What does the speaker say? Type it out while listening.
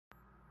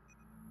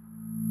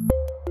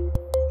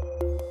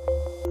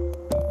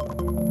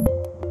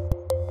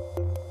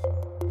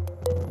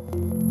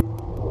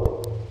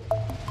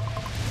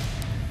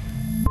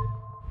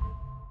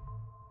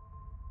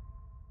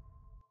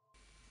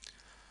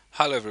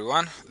Hello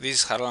everyone, this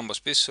is Harlan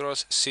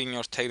Bospisuros,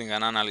 Senior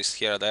Technical Analyst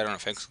here at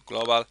IronFX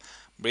Global,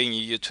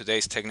 bringing you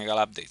today's technical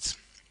updates.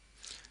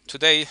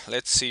 Today,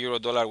 let's see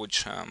Euro-Dollar,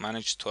 which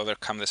managed to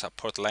overcome the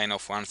support line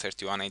of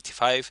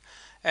 131.85,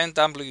 and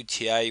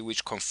WTI,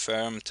 which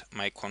confirmed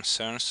my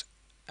concerns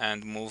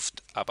and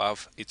moved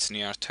above its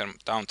near-term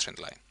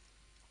downtrend line.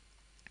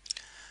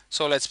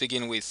 So let's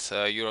begin with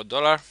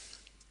Euro-Dollar.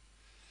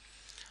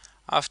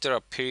 After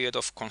a period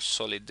of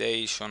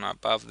consolidation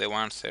above the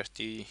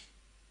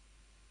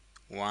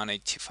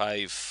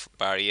 131.85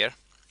 barrier,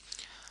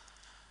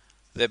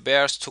 the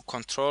bears took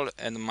control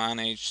and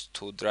managed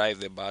to drive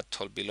the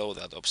battle below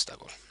that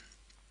obstacle.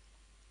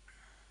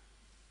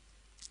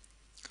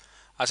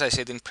 As I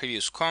said in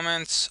previous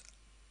comments,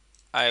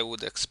 I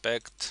would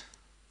expect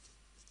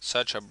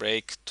such a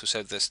break to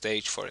set the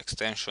stage for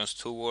extensions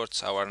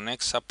towards our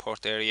next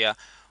support area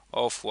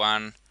of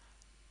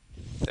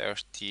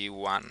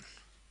 131,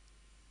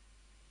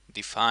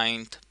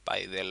 defined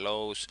by the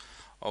lows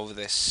of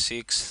the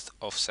 6th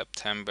of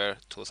September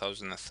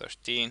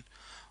 2013,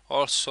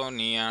 also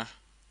near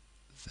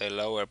the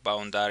lower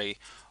boundary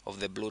of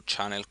the blue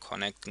channel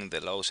connecting the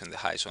lows and the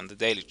highs on the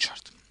daily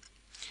chart.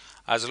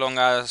 As long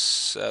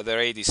as the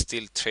rate is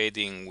still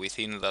trading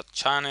within that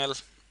channel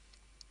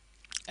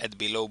at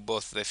below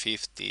both the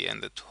 50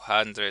 and the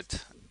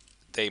 200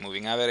 day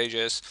moving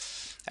averages,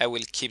 I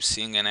will keep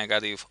seeing a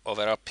negative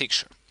overall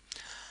picture.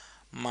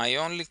 My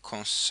only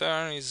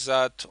concern is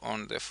that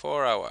on the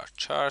 4-hour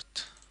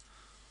chart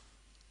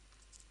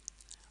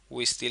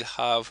we still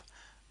have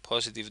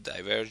positive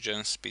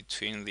divergence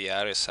between the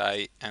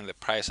RSI and the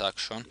price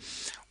action,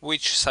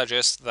 which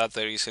suggests that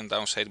the recent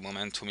downside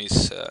momentum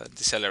is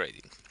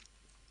decelerating.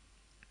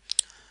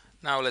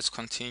 Now let's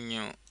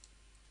continue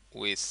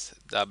with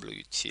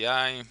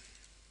WTI.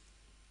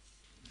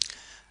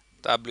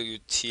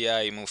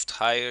 WTI moved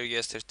higher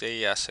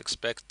yesterday as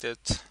expected,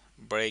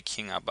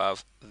 breaking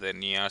above the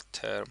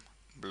near-term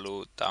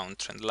blue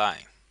downtrend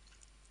line.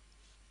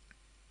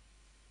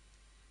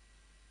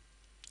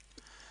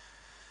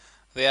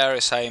 The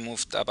RSI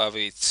moved above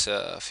its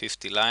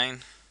 50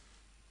 line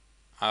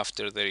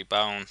after the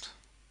rebound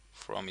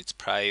from its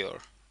prior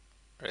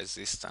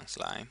resistance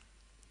line,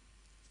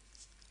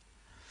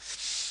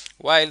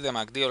 while the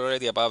MACD,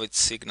 already above its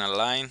signal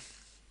line,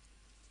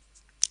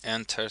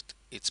 entered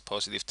its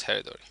positive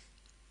territory,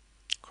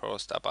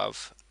 crossed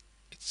above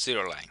its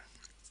zero line.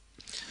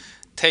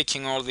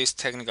 Taking all these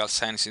technical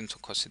signs into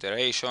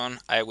consideration,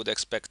 I would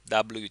expect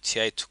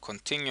WTI to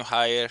continue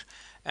higher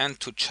and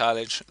to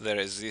challenge the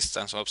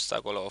resistance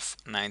obstacle of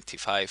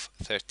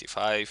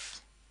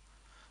 95.35,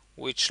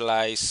 which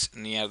lies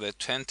near the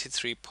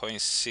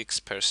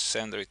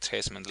 23.6%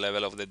 retracement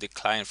level of the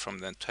decline from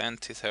the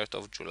 23rd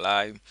of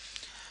July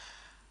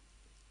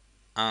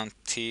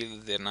until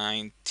the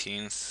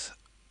 19th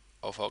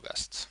of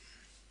August.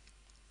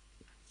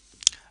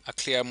 A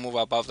clear move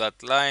above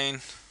that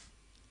line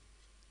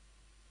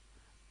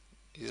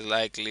is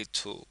likely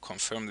to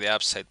confirm the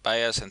upside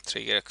bias and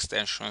trigger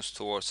extensions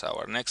towards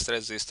our next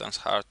resistance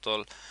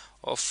hurdle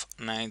of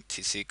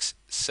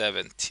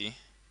 96.70,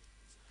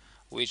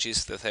 which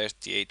is the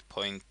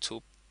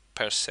 38.2%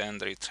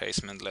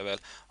 retracement level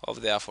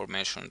of the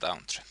aforementioned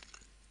downtrend.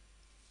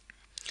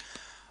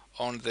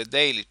 On the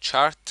daily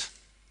chart,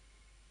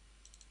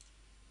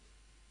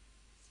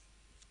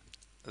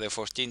 the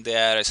 14-day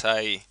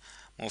RSI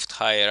moved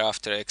higher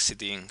after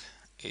exiting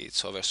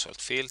its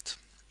oversold field,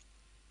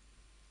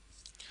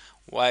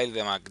 while the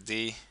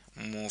MACD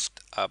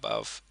moved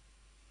above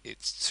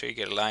its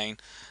trigger line,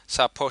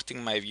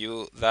 supporting my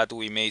view that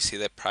we may see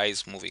the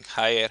price moving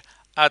higher,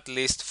 at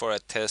least for a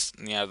test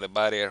near the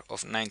barrier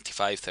of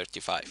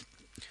 95.35.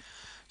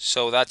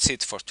 So that's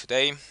it for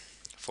today.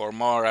 For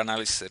more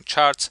analysis and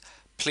charts,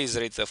 please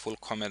read the full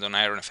comment on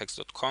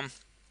IronFX.com.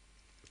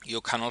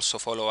 You can also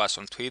follow us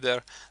on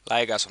Twitter,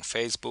 like us on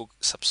Facebook,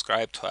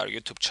 subscribe to our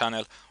YouTube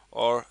channel,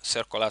 or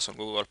circle us on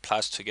Google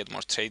Plus to get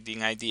more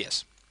trading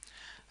ideas.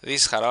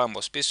 This is Harlan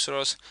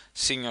Bospisuros,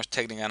 Senior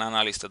Technical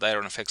Analyst at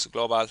IronFX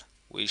Global,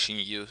 wishing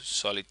you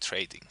solid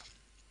trading.